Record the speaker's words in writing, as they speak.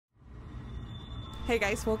Hey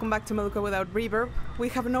guys, welcome back to Malukah without reverb. We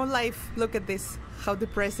have no life. Look at this. How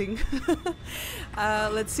depressing.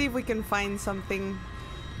 Let's see if we can find something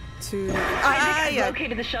to... I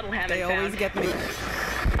located the shuttle haven't They always get me.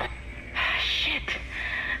 Shit.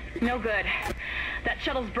 No good. That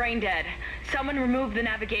shuttle's brain dead. Someone removed the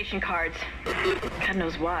navigation cards. God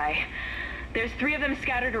knows why. There's 3 of them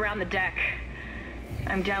scattered around the deck.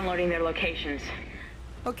 I'm downloading their locations.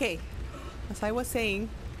 Okay. As I was saying,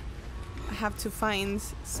 I have to find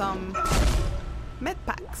some med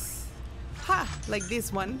packs. Ha! Like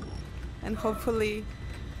this one. And hopefully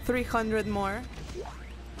 300 more.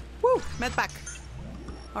 Woo! Med pack.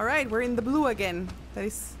 Alright, we're in the blue again. That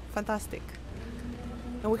is fantastic.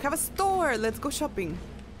 And we have a store! Let's go shopping.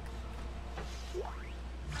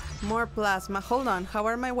 More plasma. Hold on. How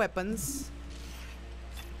are my weapons?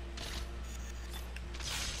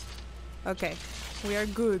 Okay. We are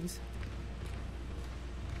good.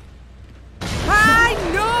 Ah,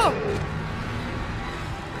 no!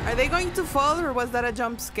 Are they going to fall or was that a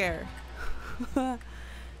jump scare?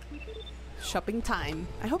 Shopping time.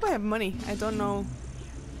 I hope I have money. I don't know.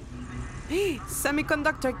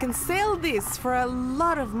 Semiconductor. I can sell this for a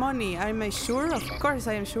lot of money. Am I sure? Of course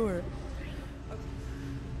I am sure.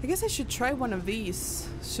 I guess I should try one of these,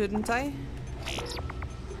 shouldn't I?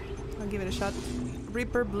 I'll give it a shot.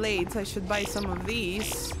 Reaper blades. I should buy some of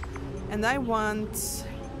these. And I want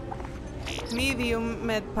medium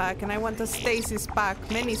med pack, and I want a stasis pack,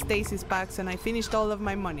 many stasis packs, and I finished all of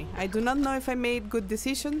my money. I do not know if I made good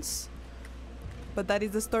decisions, but that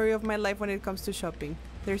is the story of my life when it comes to shopping.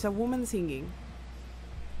 There's a woman singing.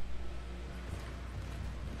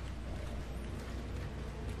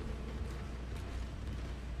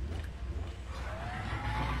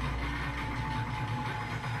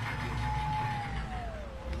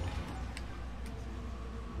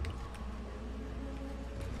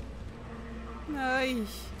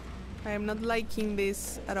 I am not liking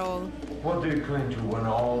this at all. What do you cling to when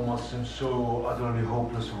all must seem so utterly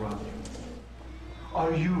hopeless around you?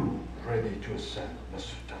 Are you ready to ascend,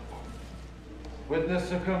 Mr. Temple? Witness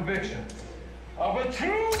the conviction of a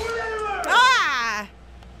true believer! Ah!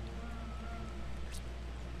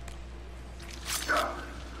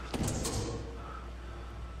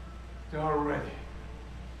 They are ready.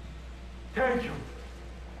 Take them.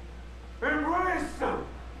 Embrace them.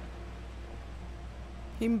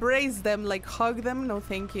 Embrace them, like hug them? No,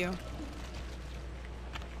 thank you.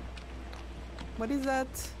 What is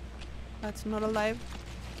that? That's not alive.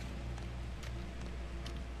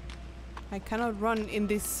 I cannot run in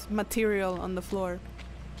this material on the floor.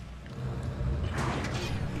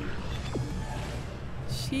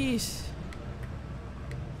 Sheesh.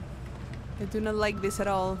 I do not like this at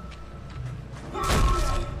all.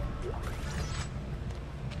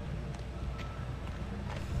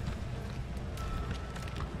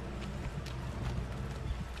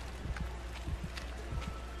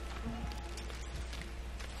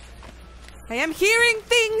 I am hearing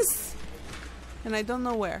things! And I don't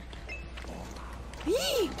know where.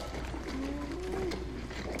 Eee!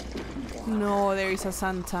 No, there is a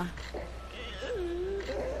Santa.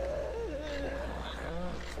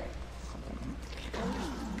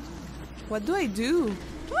 What do I do?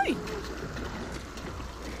 Oi!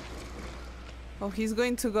 Oh, he's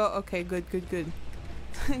going to go... Okay, good, good, good.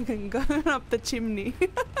 I'm going up the chimney.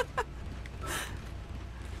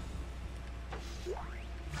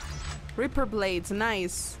 Reaper blades,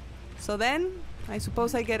 nice. So then, I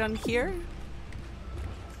suppose I get on here.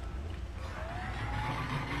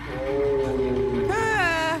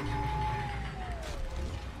 Ah!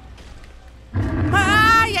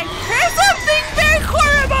 Ah! I heard something very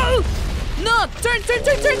horrible! No! Turn, turn,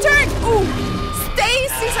 turn, turn, turn! Ooh!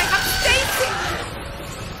 Stasis! I have stasis!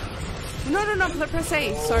 No, no, no, press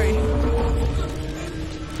A. Sorry.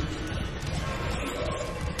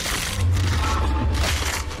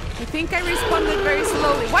 I think I responded very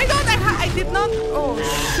slowly. Why don't I did not... Oh,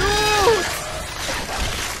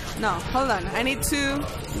 shoot! No, hold on. I need to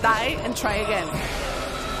die and try again.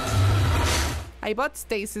 I bought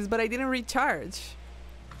stasis, but I didn't recharge.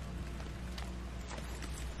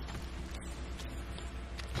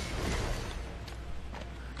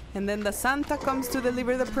 And then the Santa comes to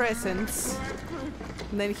deliver the presents.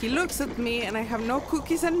 And then he looks at me and I have no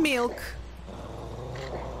cookies and milk.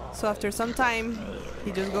 So after some time,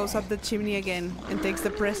 he just goes up the chimney again and takes the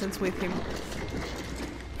presents with him.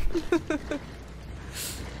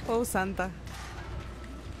 Oh, Santa.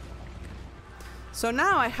 So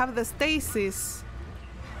now I have the stasis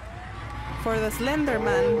for the Slender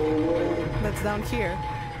Man that's down here.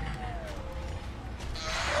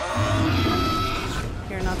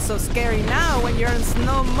 You're not not so scary now when you're in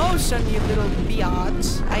slow motion, you little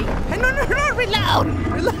biatch. No, reload!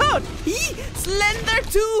 Reload! Slender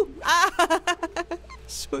too! Ah!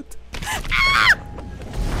 Shoot. Ah!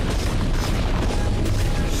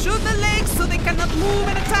 Shoot the legs so they cannot move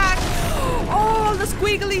and attack. All the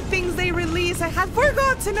squiggly things they release. I had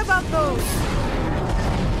forgotten about those.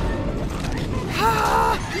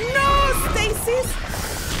 Ah, no, stasis.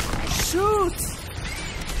 Shoot.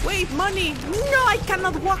 Wait, money. No, I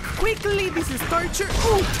cannot walk quickly. This is torture.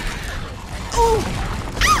 Ooh. Ooh.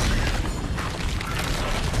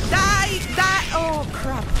 Ah! Die. Oh,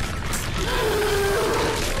 crap.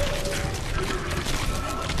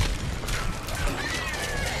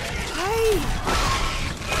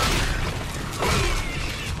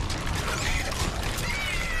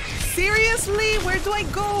 Seriously? Where do I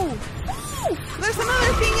go? Ooh, there's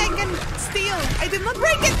another thing I can steal. I did not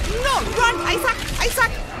break it. No, run, Isaac.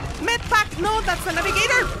 Medpack. No, that's the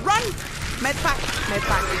navigator. Run. Medpack.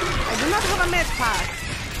 I do not have a medpack.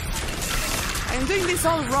 I am doing this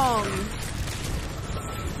all wrong.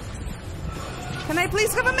 Can I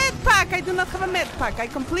please have a medpack? I do not have a medpack. I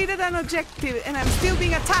completed an objective and I'm still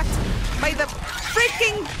being attacked by the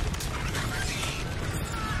freaking...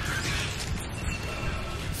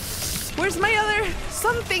 Where's my other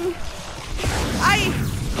something?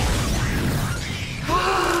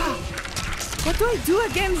 What do I do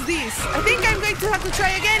against this? I think I'm going to have to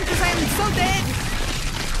try again because I am so dead.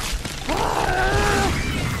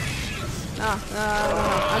 No,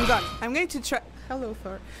 I'm gone. I'm going to try... Hello,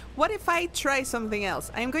 Thor. What if I try something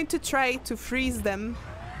else? I'm going to try to freeze them.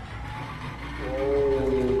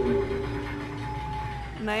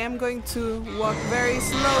 And I am going to walk very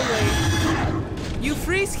slowly. You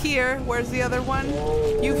freeze here. Where's the other one?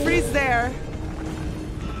 You freeze there.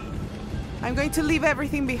 I'm going to leave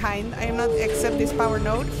everything behind. I am not except this power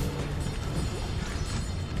node.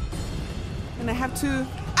 And I have to...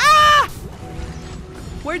 Ah!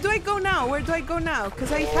 Where do I go now?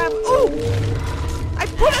 Because I have... Ooh! I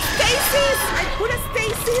put a stasis!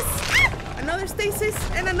 Ah! Another stasis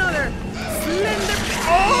and another. Slender...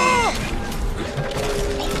 Oh!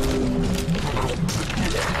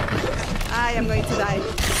 I am going to die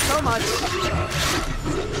so much.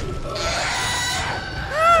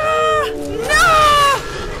 Ah, no!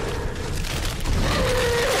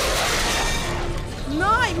 No,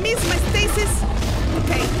 I missed my stasis.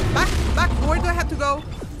 Okay, back. Where do I have to go?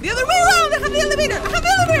 The other way around. I have the elevator.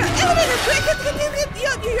 Quick,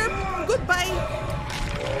 you hear? Goodbye.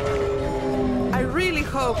 I really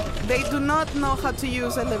hope they do not know how to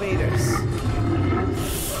use elevators.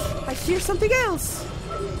 I hear something else.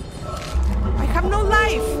 I have no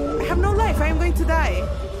life. I am going to die.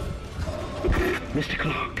 Mr.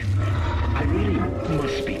 Clark, I really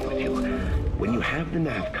must speak with you. When you have the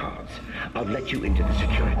nav cards, I'll let you into the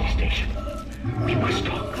security station. We must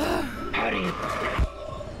talk. Hurry.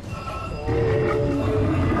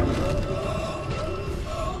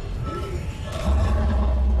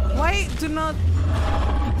 Why do not...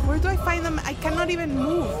 Where do I find them? I cannot even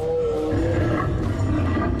move.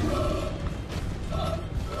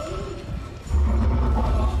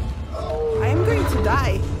 I am going to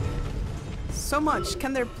die. So much.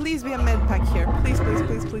 Can there please be a med pack here? Please.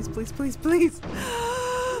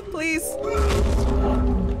 Please.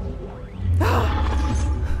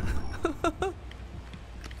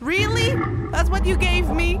 Really? That's what you gave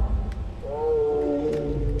me?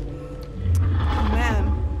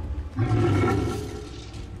 Man.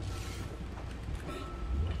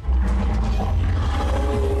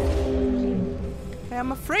 I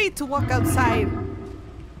am afraid to walk outside.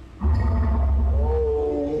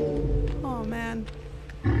 Oh man.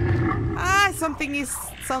 Ah, something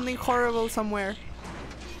horrible somewhere.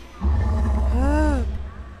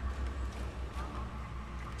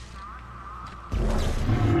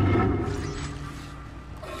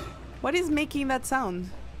 What is making that sound?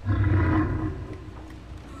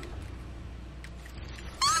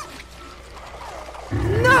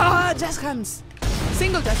 No! Jazz hands!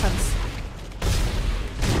 Single jazz hands.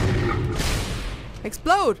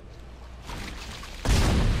 Explode!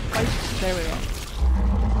 Oh, there we go.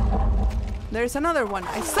 There's another one.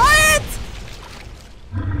 I saw it!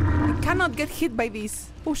 I cannot get hit by these.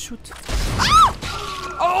 Oh shoot. Ah!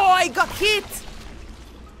 Oh, I got hit!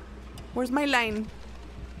 Where's my line?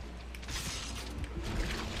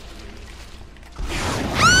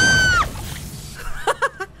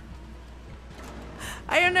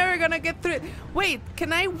 I am never gonna get through it. Wait,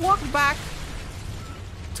 can I walk back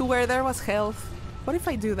to where there was health? What if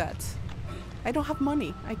I do that? I don't have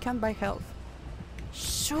money. I can't buy health.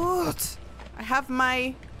 Shoot! I have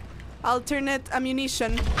my alternate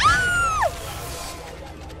ammunition.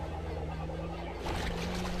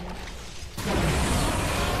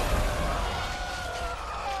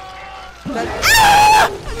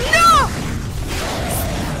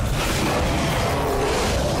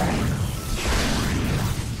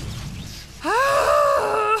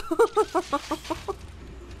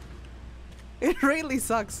 It really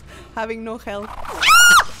sucks having no health.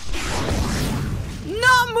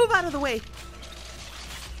 No, move out of the way.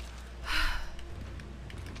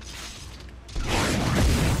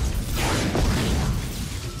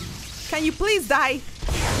 Can you please die?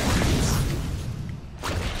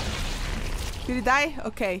 Did he die?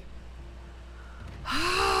 Okay.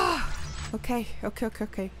 Okay.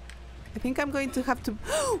 I think I'm going to have to...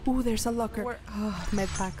 Ooh, there's a locker. Oh, med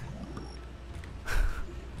pack.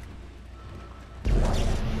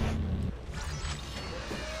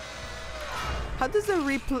 How does the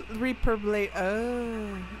Reaper blade...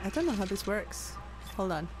 Oh, I don't know how this works.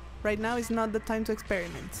 Hold on. Right now is not the time to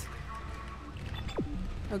experiment.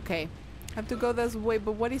 Okay. I have to go this way,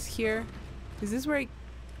 but what is here? Is this where I...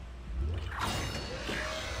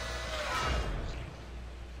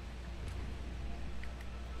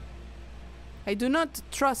 I do not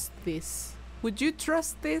trust this. Would you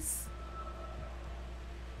trust this?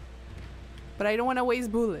 But I don't want to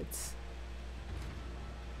waste bullets.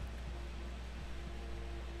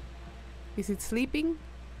 Is it sleeping?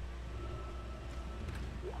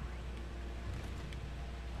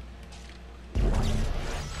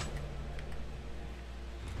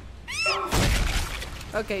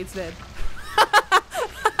 Okay, it's dead.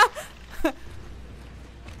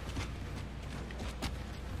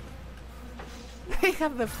 They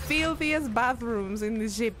have the filthiest bathrooms in the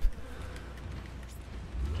ship.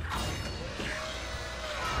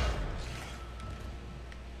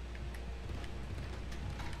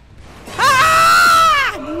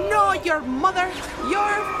 Ah! No, your mother!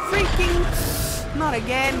 You're freaking... Not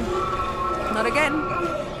again. Not again.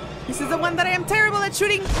 This is the one that I am terrible at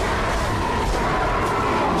shooting.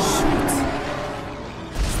 Shoot.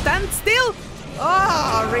 Stand still.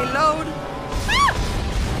 Oh, reload.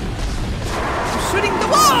 Shooting the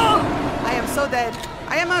wall! I am so dead.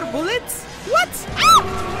 I am out of bullets? What? Ah!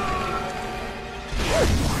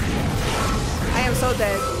 I am so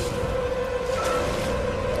dead.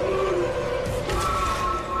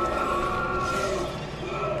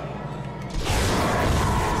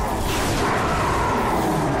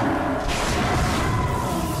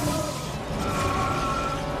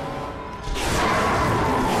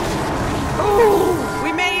 Ooh,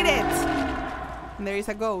 we made it! And there is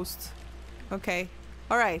a ghost. Okay.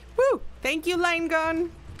 Alright. Woo! Thank you, line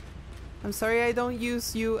gun! I'm sorry I don't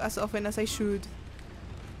use you as often as I should.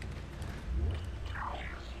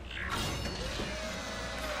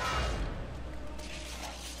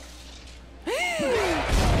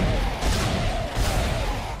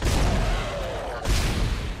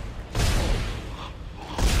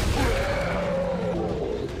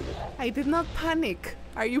 I did not panic.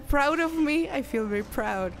 Are you proud of me? I feel very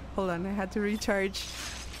proud. Hold on, I had to recharge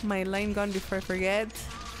my line gun before I forget.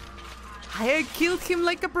 I killed him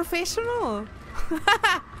like a professional.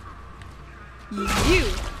 You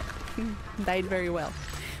died very well.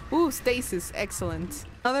 Ooh, stasis, excellent.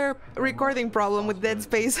 Another recording problem with Dead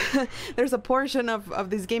Space. There's a portion of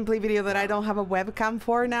this gameplay video that I don't have a webcam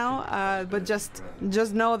for now, but just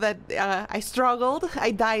know that I struggled.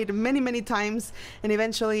 I died many times, and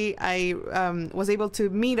eventually I was able to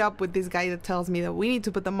meet up with this guy that tells me that we need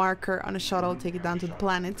to put the marker on a shuttle, take it down to the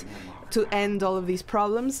planet to end all of these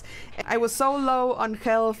problems. I was so low on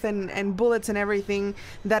health and bullets and everything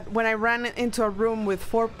that when I ran into a room with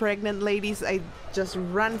 4 pregnant ladies, I just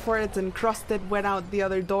ran for it and crossed it, went out the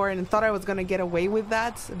other door, and thought I was gonna get away with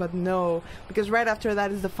that, but no, because right after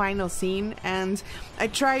that is the final scene, and I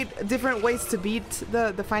tried different ways to beat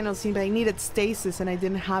the final scene, but I needed stasis and I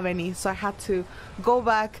didn't have any, so I had to go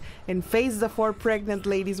back and face the 4 pregnant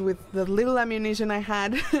ladies with the little ammunition I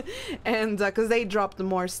had, and because they dropped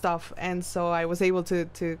more stuff, and so I was able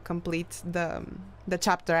to complete the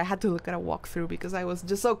chapter. I had to look at a walkthrough because I was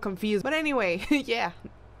just so confused, but anyway, yeah.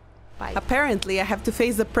 Bye. Apparently I have to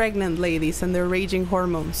face the pregnant ladies and their raging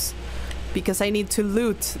hormones because I need to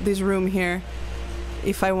loot this room here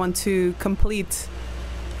if I want to complete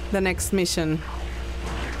the next mission.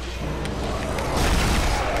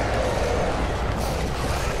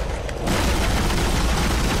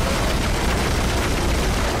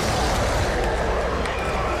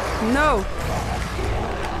 No!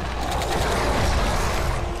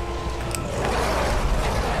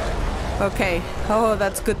 Okay. Oh,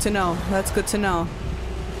 that's good to know. That's good to know.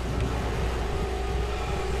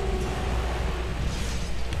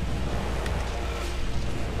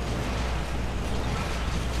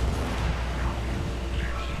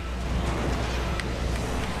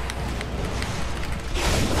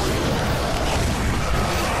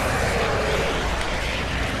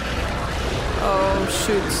 Oh,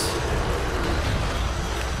 shoot.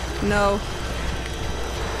 No.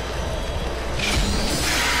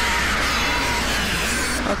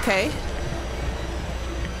 Okay.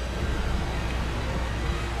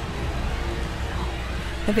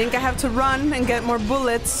 I think I have to run and get more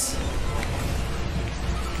bullets.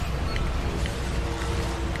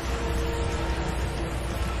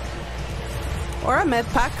 Or a med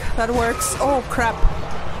pack, that works. Oh crap.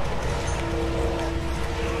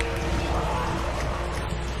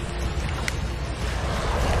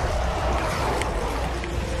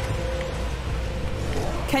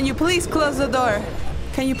 Can you please close the door?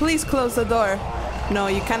 Can you please close the door? No,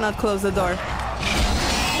 you cannot close the door.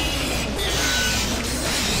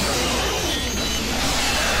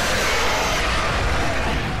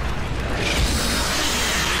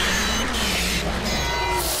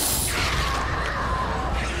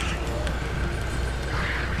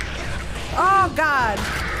 Oh God!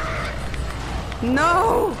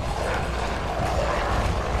 No!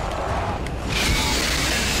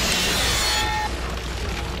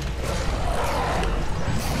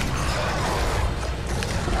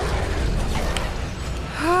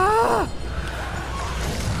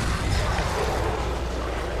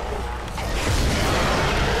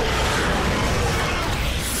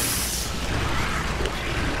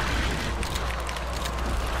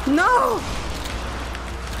 No!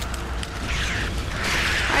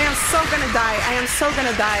 I am so gonna die. I am so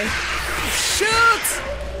gonna die. Shoot!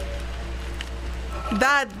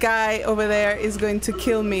 That guy over there is going to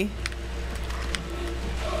kill me.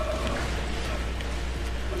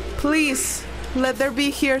 Please, let there be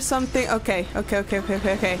here something. Okay, okay, okay, okay,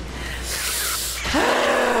 okay, okay.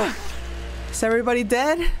 Is everybody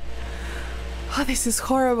dead? Oh, this is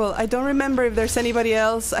horrible. I don't remember if there's anybody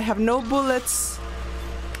else. I have no bullets.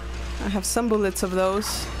 I have some bullets of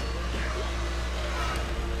those.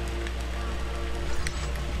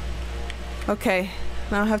 Okay,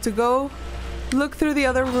 now I have to go look through the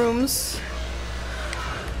other rooms.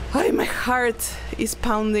 Oh, my heart is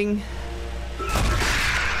pounding.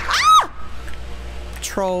 Ah!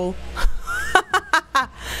 Troll.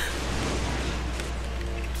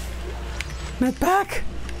 Med back.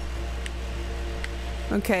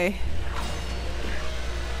 Okay.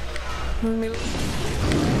 Let me.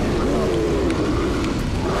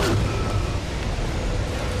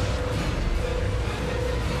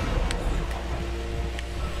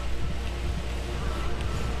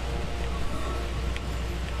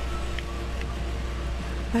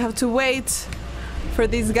 I have to wait for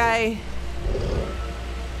this guy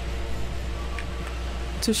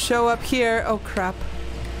to show up here. Oh crap.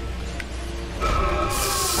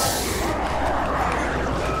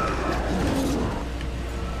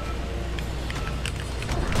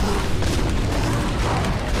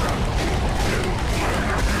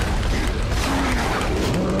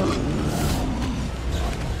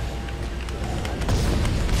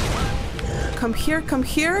 Come here, come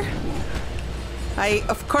here. I,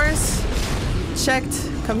 of course, checked.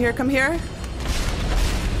 Come here, come here.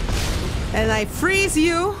 And I freeze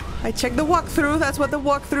you. I checked the walkthrough. That's what the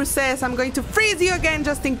walkthrough says. I'm going to freeze you again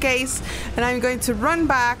just in case. And I'm going to run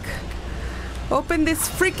back. Open this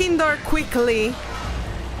freaking door quickly.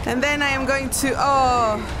 And then I am going to...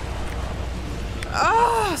 Oh.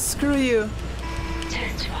 Oh, screw you.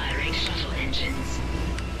 Test firing shuttle engines.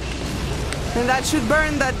 And that should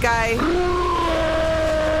burn that guy.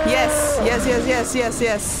 Yes, yes, yes, yes, yes,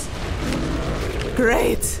 yes.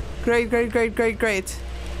 Great. Great, great, great, great, great. It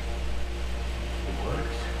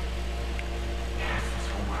works. Yes, this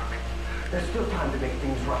will work. There's still time to make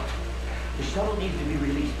things right. The shuttle needs to be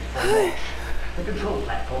released before launch. The control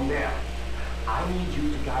platform there. I need you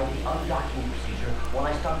to guide the undocking procedure while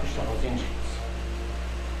I start the shuttle's engines.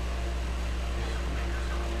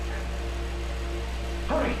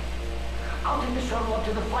 Hurry! I'll take the shuttle up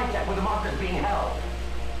to the flight deck where the marker's being held.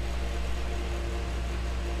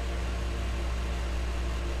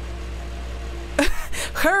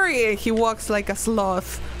 Hurry! He walks like a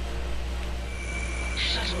sloth.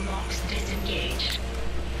 Shuttle locks disengaged.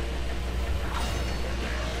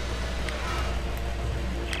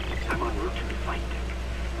 I'm en route to the flight deck.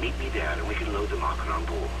 Meet me there and we can load the marker on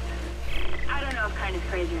board. I don't know if kind is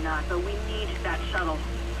crazy or not, but we need that shuttle.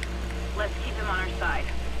 Let's keep him on our side.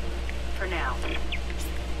 For now.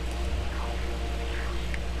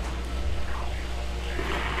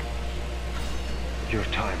 Your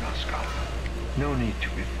time has come. No need to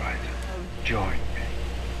be frightened. Join me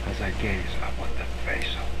as I gaze upon the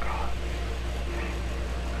face of God.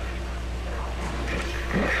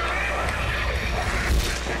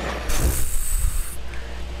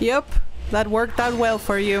 Yep, that worked out well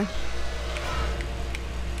for you.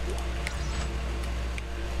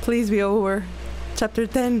 Please be over. Chapter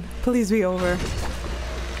 10, please be over.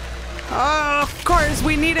 Oh, of course,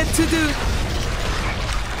 we needed to do...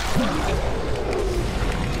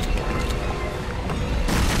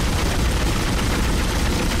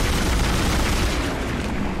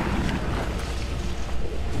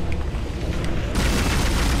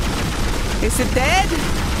 Is it dead?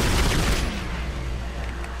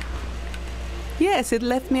 Yes, it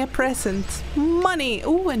left me a present. Money!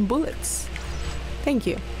 Ooh, and bullets. Thank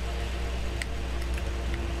you.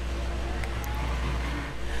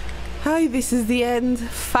 Hi, this is the end.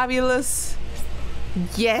 Fabulous.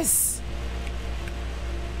 Yes!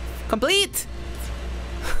 Complete!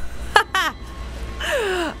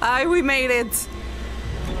 We made it!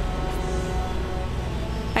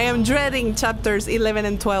 I am dreading chapters 11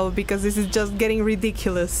 and 12 because this is just getting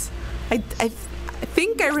ridiculous. I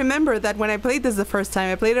think I remember that when I played this the first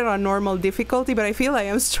time, I played it on normal difficulty, but I feel I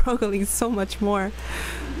am struggling so much more.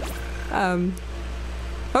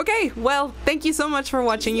 Okay, well, thank you so much for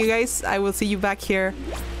watching, you guys. I will see you back here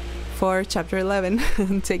for chapter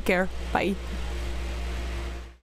 11. Take care. Bye.